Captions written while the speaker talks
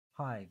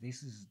Hi,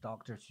 this is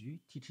Dr. Xu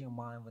teaching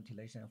mine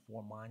ventilation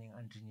for mining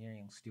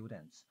engineering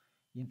students.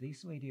 In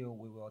this video,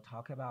 we will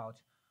talk about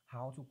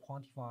how to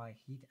quantify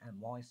heat and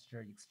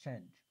moisture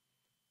exchange.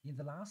 In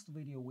the last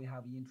video, we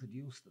have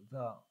introduced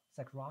the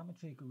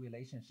psychrometric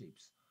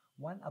relationships.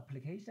 One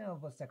application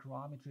of a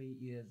psychrometry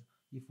is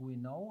if we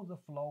know the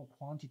flow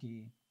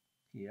quantity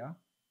here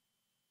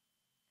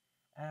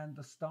and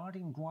the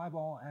starting dry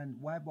bulb and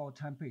wet bulb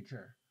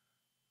temperature,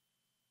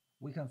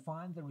 we can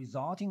find the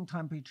resulting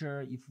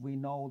temperature if we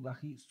know the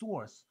heat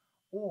source,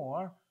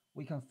 or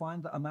we can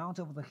find the amount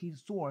of the heat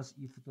source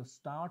if the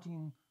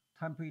starting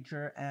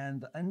temperature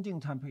and the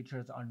ending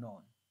temperatures are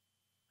known.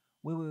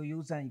 We will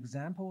use an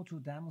example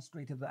to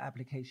demonstrate the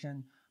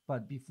application,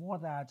 but before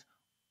that,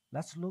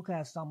 let's look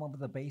at some of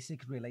the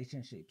basic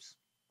relationships.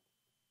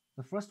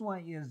 The first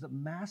one is the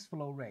mass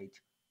flow rate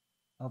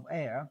of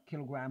air,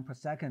 kilogram per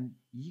second,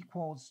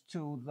 equals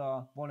to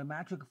the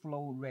volumetric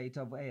flow rate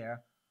of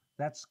air,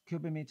 that's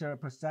cubic meter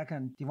per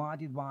second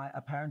divided by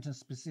apparent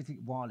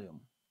specific volume.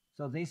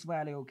 So this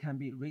value can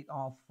be read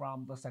off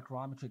from the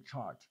psychrometric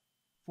chart.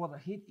 For the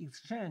heat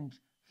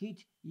exchange,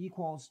 heat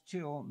equals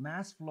to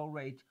mass flow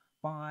rate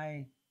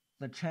by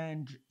the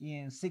change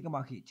in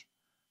sigma heat.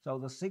 So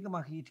the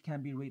sigma heat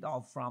can be read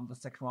off from the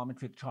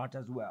psychrometric chart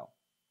as well.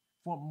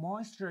 For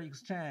moisture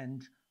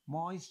exchange,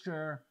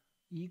 moisture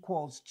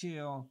equals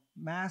to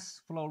mass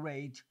flow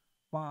rate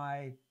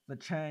by the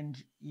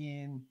change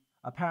in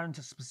apparent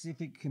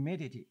specific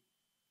humidity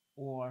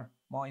or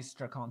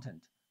moisture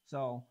content.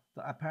 So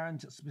the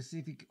apparent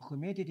specific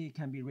humidity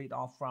can be read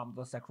off from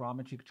the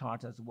psychrometric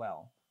chart as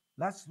well.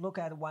 Let's look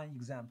at one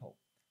example.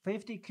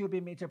 50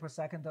 cubic meter per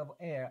second of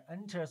air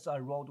enters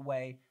a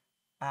roadway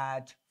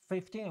at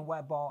 15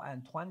 wet bulb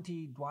and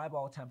 20 dry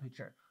bulb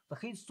temperature. The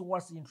heat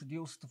source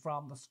introduced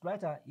from the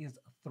strata is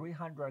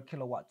 300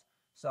 kilowatt.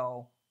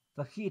 So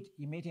the heat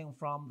emitting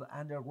from the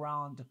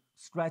underground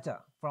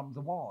strata from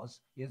the walls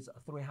is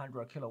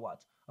 300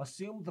 kilowatt.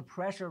 Assume the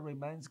pressure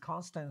remains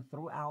constant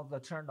throughout the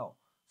tunnel,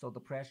 so the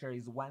pressure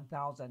is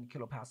 1000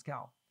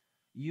 kilopascal.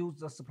 Use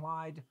the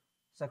supplied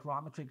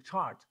psychrometric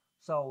chart.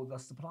 So the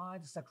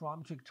supplied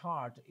psychrometric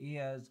chart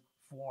is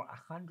for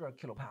 100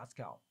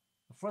 kilopascal.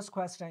 The first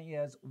question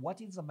is,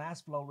 what is the mass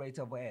flow rate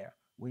of air?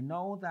 We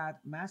know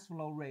that mass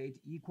flow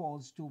rate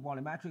equals to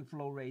volumetric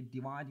flow rate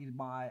divided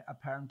by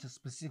apparent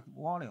specific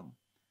volume.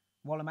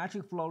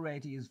 Volumetric flow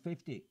rate is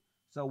 50,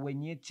 so we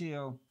need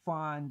to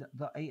find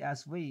the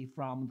ASV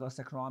from the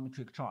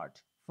psychrometric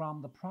chart.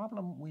 From the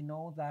problem, we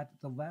know that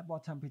the wet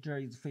bulb temperature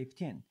is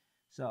 15,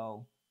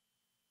 so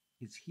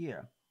it's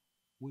here.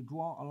 We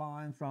draw a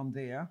line from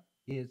there,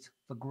 it's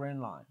the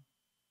green line.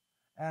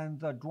 And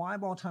the dry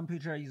bulb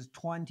temperature is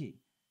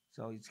 20,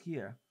 so it's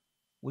here.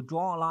 We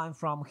draw a line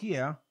from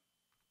here,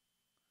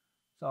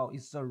 so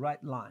it's the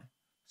red line.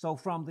 So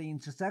from the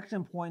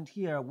intersection point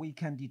here, we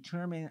can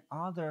determine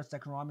other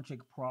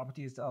psychrometric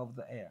properties of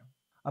the air.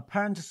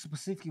 Apparent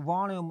specific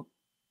volume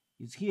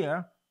is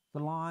here.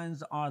 The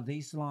lines are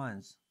these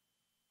lines.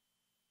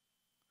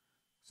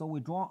 So we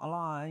draw a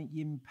line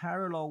in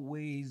parallel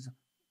with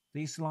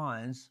these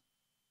lines.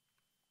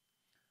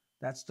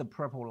 That's the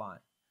purple line.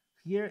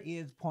 Here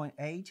is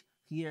 0.8,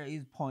 here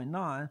is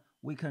 0.9.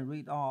 We can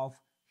read off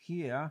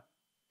here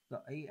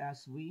the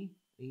ASV.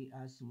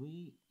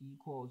 ASV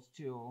equals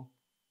to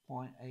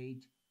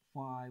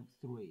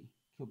 0.853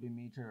 cubic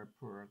meter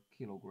per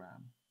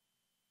kilogram.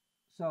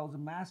 So the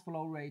mass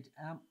flow rate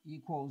M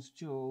equals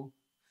to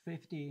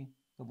 50,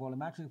 the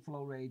volumetric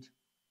flow rate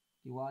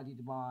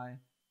divided by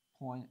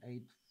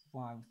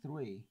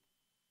 0.853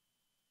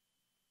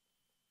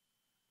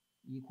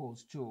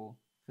 equals to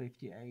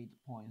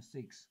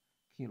 58.6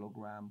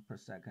 kilogram per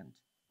second.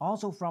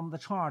 Also from the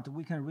chart,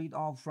 we can read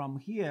off from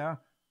here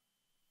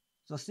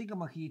the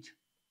sigma heat.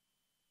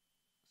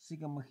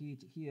 Sigma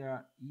heat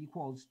here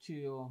equals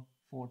to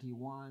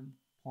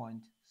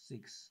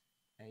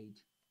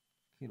 41.68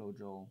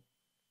 kilojoule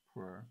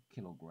per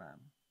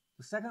kilogram.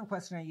 The second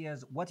question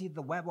is, what is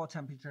the wet bulb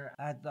temperature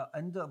at the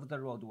end of the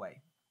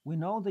roadway? We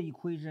know the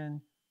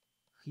equation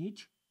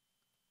heat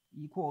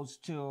equals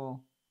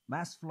to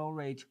mass flow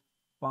rate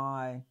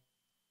by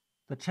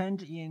the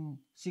change in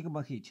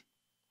sigma heat.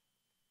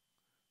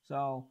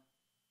 So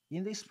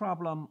in this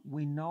problem,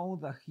 we know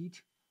the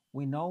heat,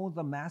 we know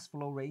the mass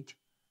flow rate,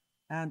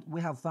 and we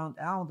have found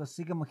out the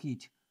sigma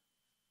heat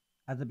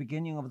at the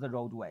beginning of the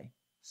roadway.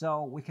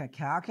 So we can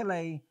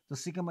calculate the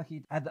sigma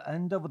heat at the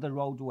end of the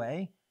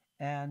roadway,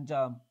 and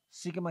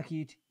sigma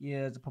heat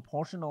is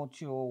proportional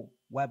to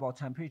wet bulb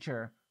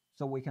temperature,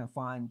 so we can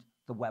find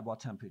the wet bulb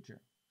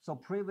temperature. So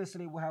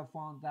previously we have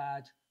found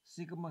that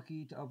sigma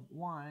heat of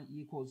 1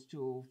 equals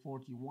to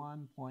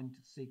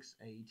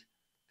 41.68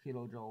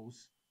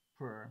 kilojoules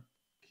per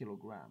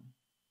kilogram.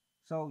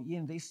 So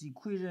in this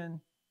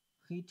equation,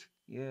 heat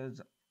is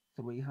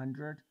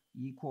 300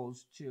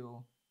 equals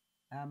to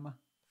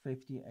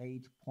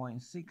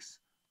M58.6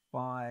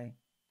 by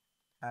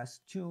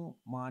S2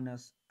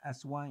 minus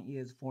S1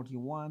 is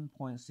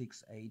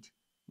 41.68.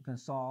 You can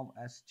solve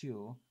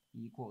S2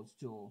 equals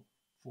to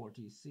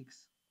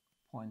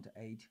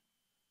 46.8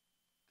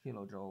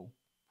 kilojoule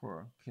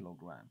per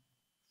kilogram.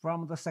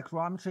 From the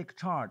psychrometric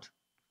chart,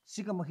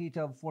 sigma heat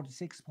of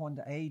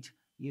 46.8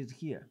 is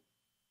here.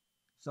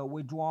 So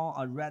we draw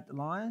a red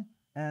line,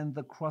 and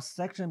the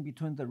cross-section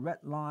between the red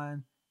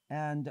line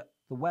and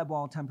the wet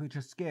ball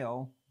temperature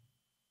scale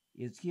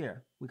is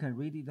here. We can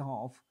read it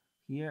off.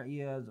 Here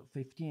is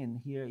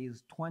 15, here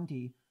is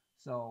 20.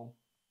 So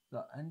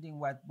the ending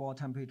wet ball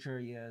temperature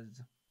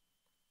is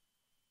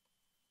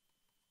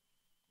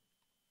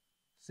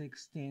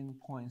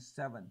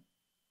 16.7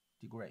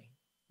 degree.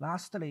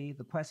 Lastly,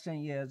 the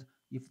question is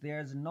if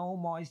there's no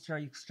moisture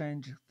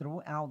exchange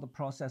throughout the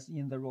process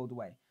in the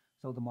roadway,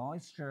 so the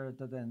moisture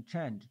doesn't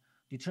change,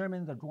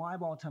 determine the dry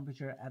ball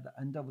temperature at the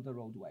end of the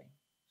roadway.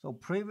 So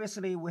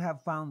previously we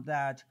have found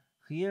that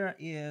here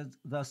is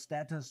the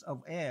status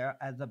of air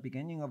at the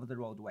beginning of the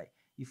roadway.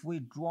 If we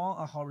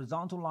draw a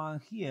horizontal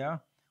line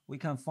here, we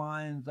can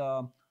find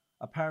the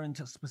apparent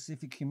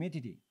specific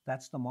humidity.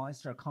 That's the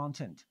moisture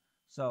content.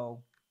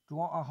 So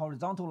draw a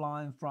horizontal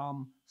line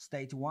from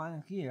state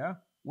 1 here,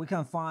 we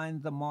can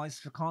find the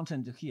moisture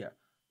content here.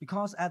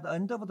 Because at the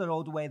end of the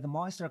roadway, the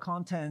moisture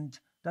content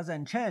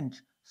doesn't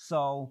change,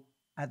 so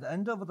at the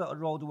end of the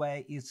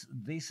roadway, it's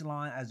this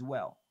line as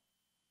well.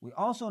 We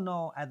also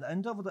know at the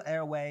end of the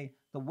airway,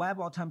 the wet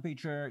ball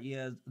temperature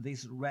is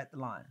this red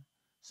line.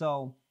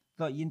 So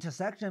the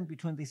intersection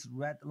between this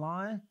red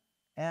line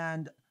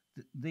and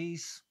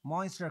this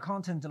moisture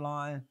content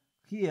line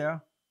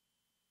here,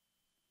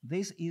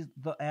 this is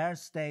the air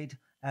state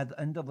at the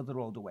end of the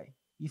roadway.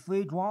 If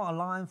we draw a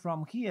line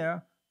from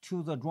here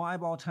to the dry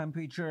ball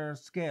temperature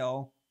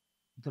scale,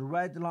 the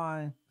red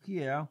line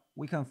here,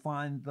 we can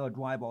find the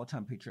dry ball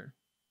temperature.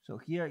 So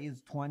here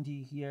is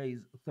 20, here is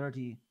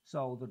 30.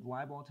 So the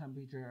dry ball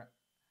temperature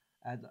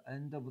at the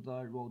end of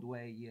the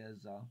roadway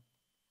is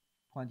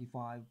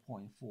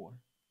 25.4.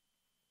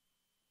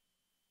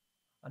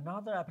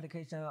 Another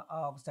application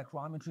of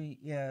psychrometry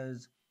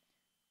is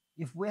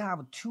if we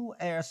have two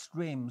air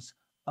streams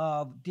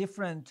of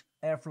different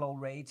airflow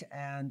rate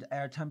and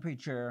air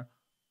temperature,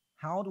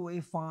 how do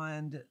we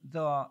find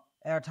the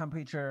air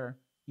temperature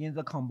in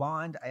the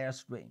combined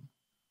airstream?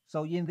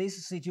 So in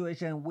this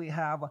situation, we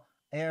have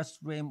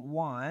airstream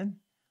 1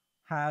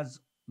 has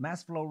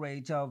mass flow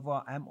rate of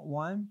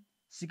M1,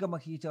 sigma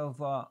heat of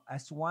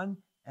S1,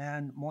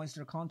 and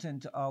moisture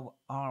content of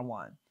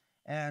R1.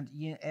 And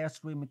in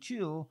airstream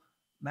 2,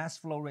 mass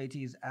flow rate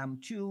is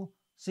M2,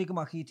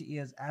 sigma heat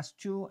is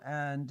S2,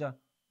 and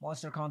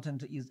moisture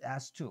content is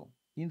S2.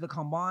 In the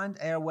combined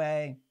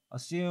airway,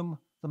 assume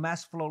the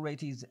mass flow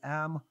rate is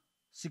M,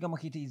 sigma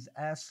heat is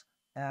S,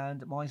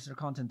 and moisture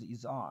content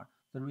is R.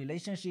 The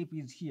relationship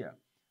is here.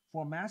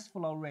 For mass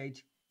flow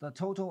rate, the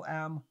total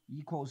M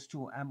equals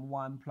to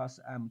M1 plus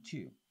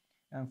M2.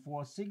 And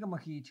for sigma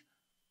heat,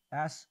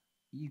 S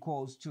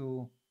equals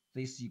to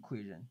this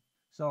equation.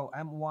 So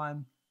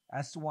M1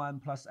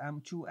 S1 plus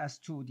M2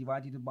 S2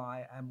 divided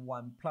by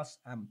M1 plus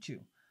M2.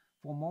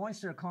 For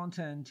moisture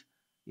content,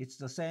 it's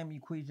the same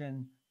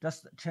equation,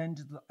 just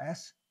change the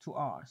S to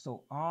R.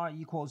 So R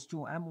equals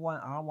to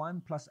M1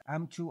 R1 plus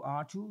M2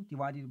 R2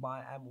 divided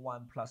by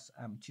M1 plus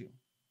M2.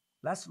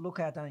 Let's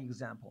look at an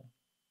example.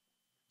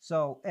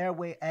 So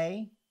airway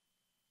A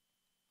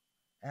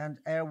and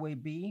airway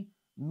B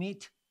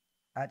meet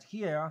at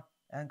here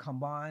and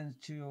combine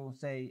to,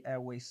 say,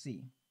 airway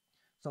C.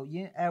 So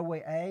in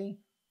airway A,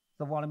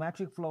 the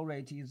volumetric flow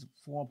rate is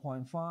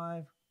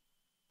 4.5,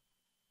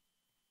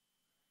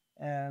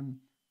 and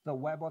the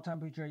wet ball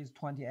temperature is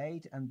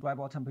 28, and dry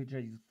ball temperature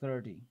is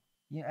 30.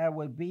 In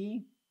airway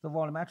B, the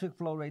volumetric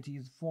flow rate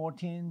is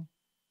 14,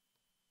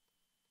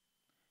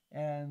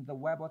 and the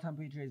wet ball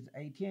temperature is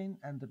 18,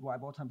 and the dry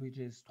ball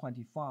temperature is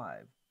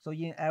 25. So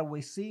in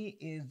airway C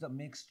is the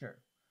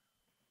mixture.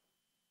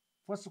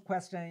 First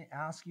question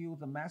asks you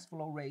the mass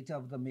flow rate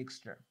of the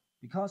mixture.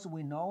 Because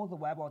we know the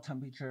wet ball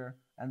temperature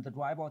and the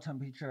dry ball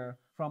temperature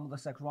from the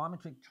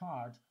psychrometric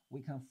chart,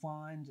 we can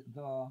find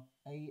the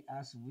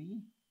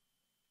ASV,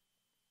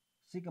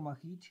 sigma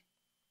heat,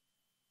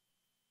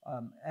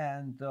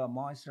 and the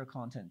moisture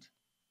content.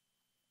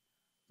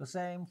 The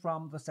same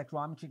from the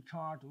psychrometric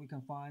chart, we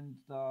can find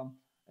the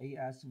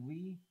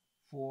ASV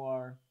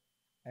for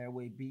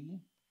airway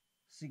B,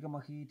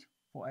 sigma heat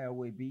for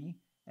airway B,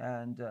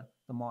 and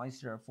the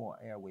moisture for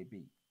airway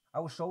B. I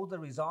will show the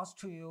results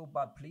to you,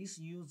 but please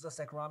use the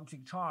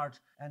psychrometric chart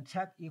and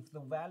check if the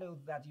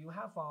values that you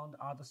have found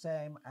are the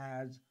same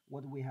as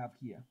what we have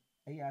here.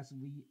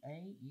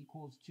 ASVA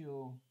equals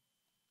to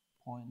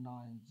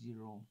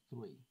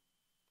 0.903.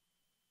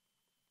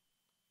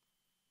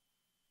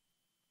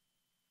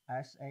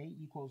 SA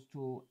equals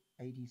to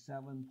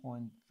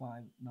 87.59.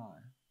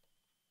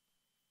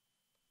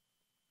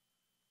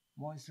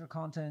 Moisture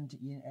content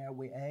in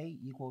airway A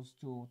equals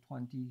to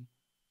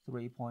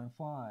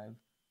 23.5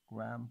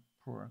 gram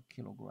per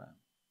kilogram.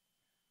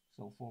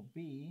 So for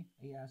B,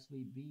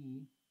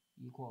 ASVB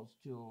equals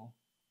to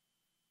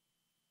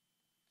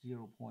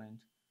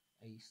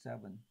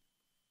 0.87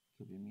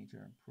 cubic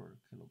meter per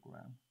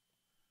kilogram.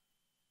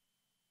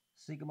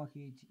 Sigma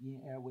heat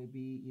in airway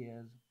B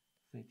is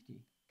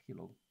 50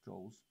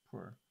 kilojoules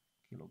per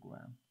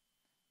kilogram.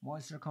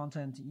 Moisture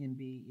content in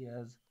B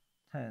is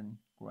 10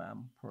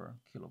 gram per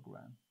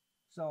kilogram.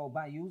 So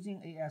by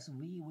using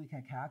ASV, we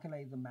can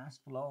calculate the mass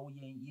flow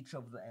in each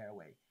of the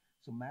airway.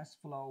 So mass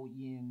flow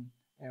in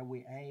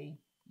airway A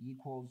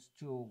equals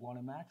to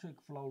volumetric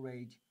flow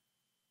rate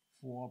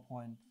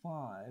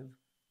 4.5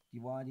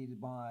 divided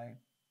by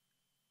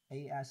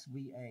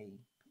ASVA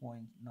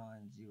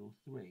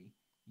 0.903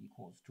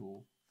 equals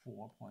to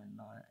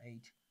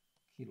 4.98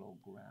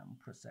 kilogram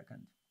per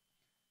second.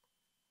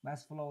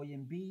 Mass flow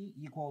in B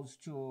equals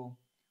to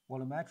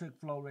volumetric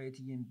flow rate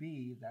in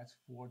B, that's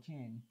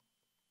 14,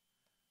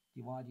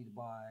 divided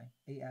by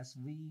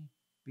ASV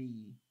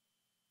B,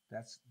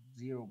 that's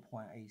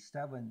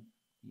 0.87,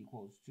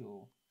 equals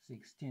to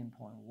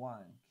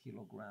 16.1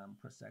 kilogram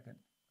per second.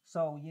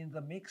 So in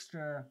the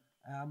mixture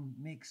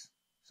mix,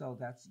 so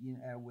that's in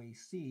airway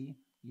C,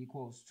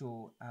 equals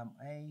to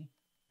MA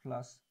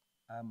plus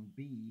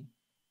MB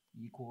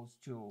equals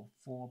to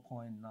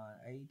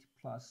 4.98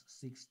 plus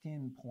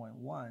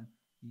 16.1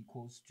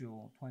 equals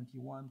to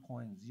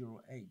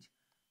 21.08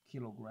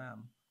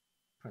 kilogram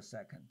per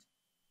second.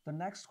 The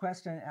next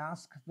question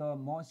asks the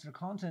moisture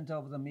content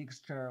of the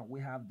mixture. We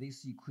have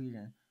this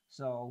equation.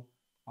 So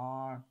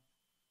our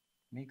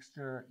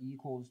mixture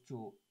equals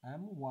to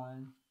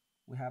M1.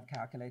 We have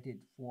calculated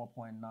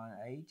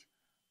 4.98.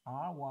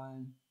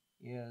 R1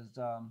 is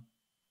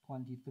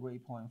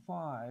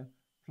 23.5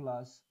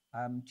 plus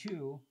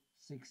M2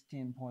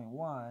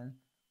 16.1,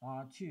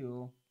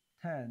 R2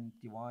 10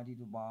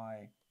 divided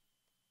by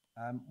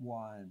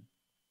M1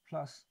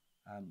 plus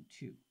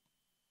M2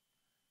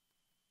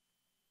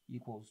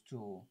 equals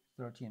to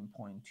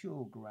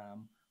 13.2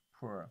 gram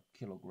per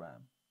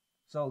kilogram.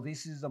 So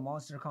this is the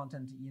moisture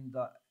content in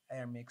the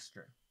air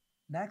mixture.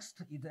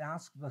 Next, it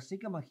asks the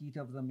sigma heat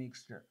of the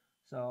mixture.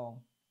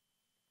 So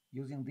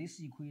using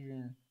this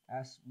equation,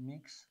 S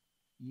mix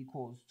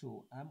equals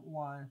to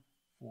M1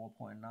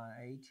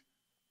 4.98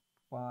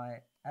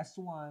 by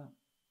S1.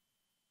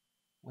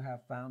 We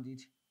have found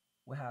it.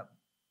 We have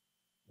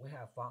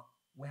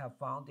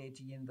found it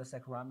in the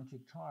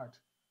psychrometric chart.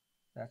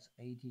 That's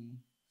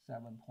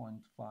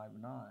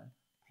 87.59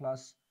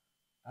 plus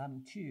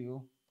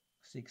M2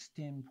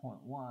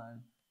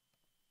 16.1,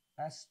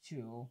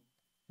 S2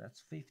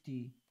 that's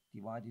 50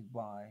 divided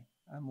by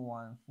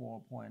M1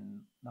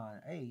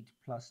 4.98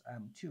 plus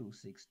M2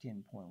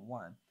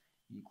 16.1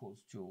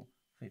 equals to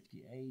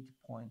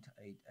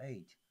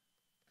 58.88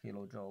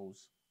 kilojoules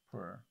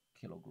per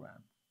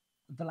kilogram.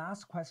 The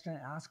last question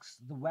asks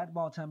the wet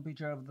bulb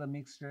temperature of the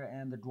mixture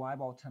and the dry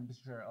bulb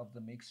temperature of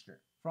the mixture.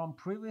 From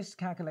previous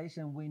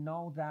calculation, we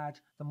know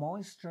that the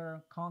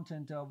moisture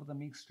content of the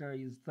mixture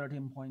is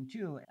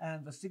 13.2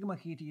 and the sigma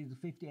heat is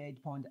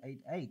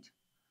 58.88.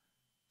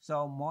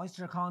 So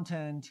moisture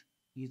content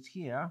is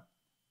here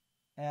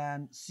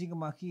and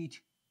sigma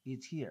heat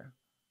is here.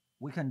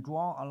 We can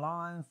draw a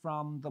line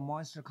from the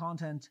moisture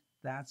content,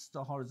 that's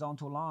the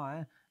horizontal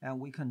line, and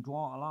we can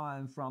draw a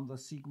line from the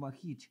sigma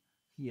heat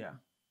here.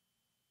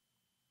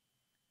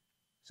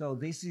 So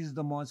this is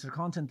the moisture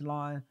content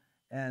line,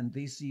 and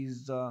this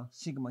is the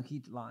sigma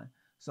heat line.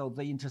 So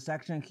the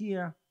intersection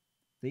here,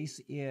 this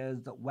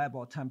is the wet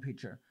bulb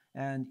temperature.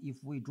 And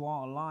if we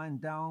draw a line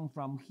down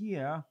from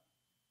here,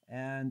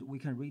 and we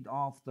can read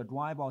off the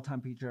dry bulb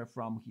temperature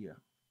from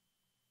here.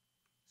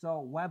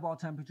 So wet bulb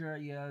temperature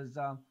is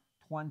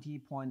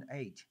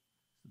 20.8.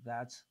 So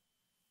that's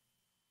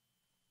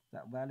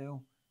that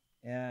value.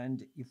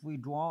 And if we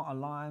draw a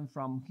line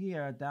from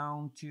here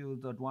down to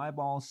the dry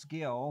bulb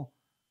scale,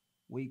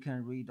 we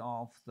can read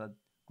off the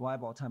dry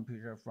bulb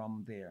temperature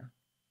from there.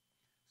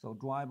 So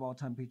dry bulb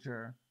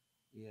temperature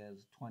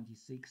is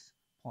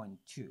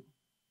 26.2.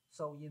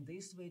 So in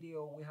this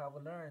video, we have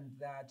learned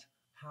that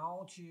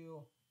how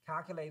to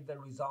calculate the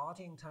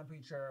resulting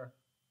temperature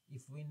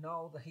if we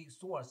know the heat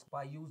source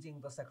by using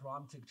the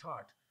psychrometric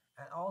chart,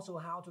 and also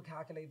how to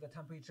calculate the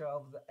temperature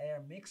of the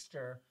air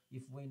mixture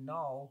if we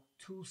know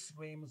two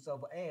streams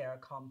of air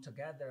come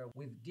together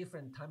with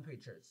different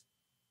temperatures.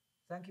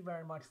 Thank you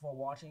very much for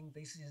watching.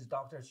 This is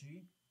Dr.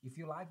 Xu. If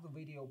you like the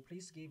video,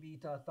 please give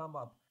it a thumb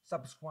up,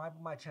 subscribe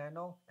my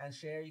channel, and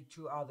share it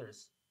to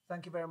others.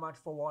 Thank you very much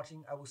for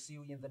watching. I will see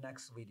you in the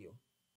next video.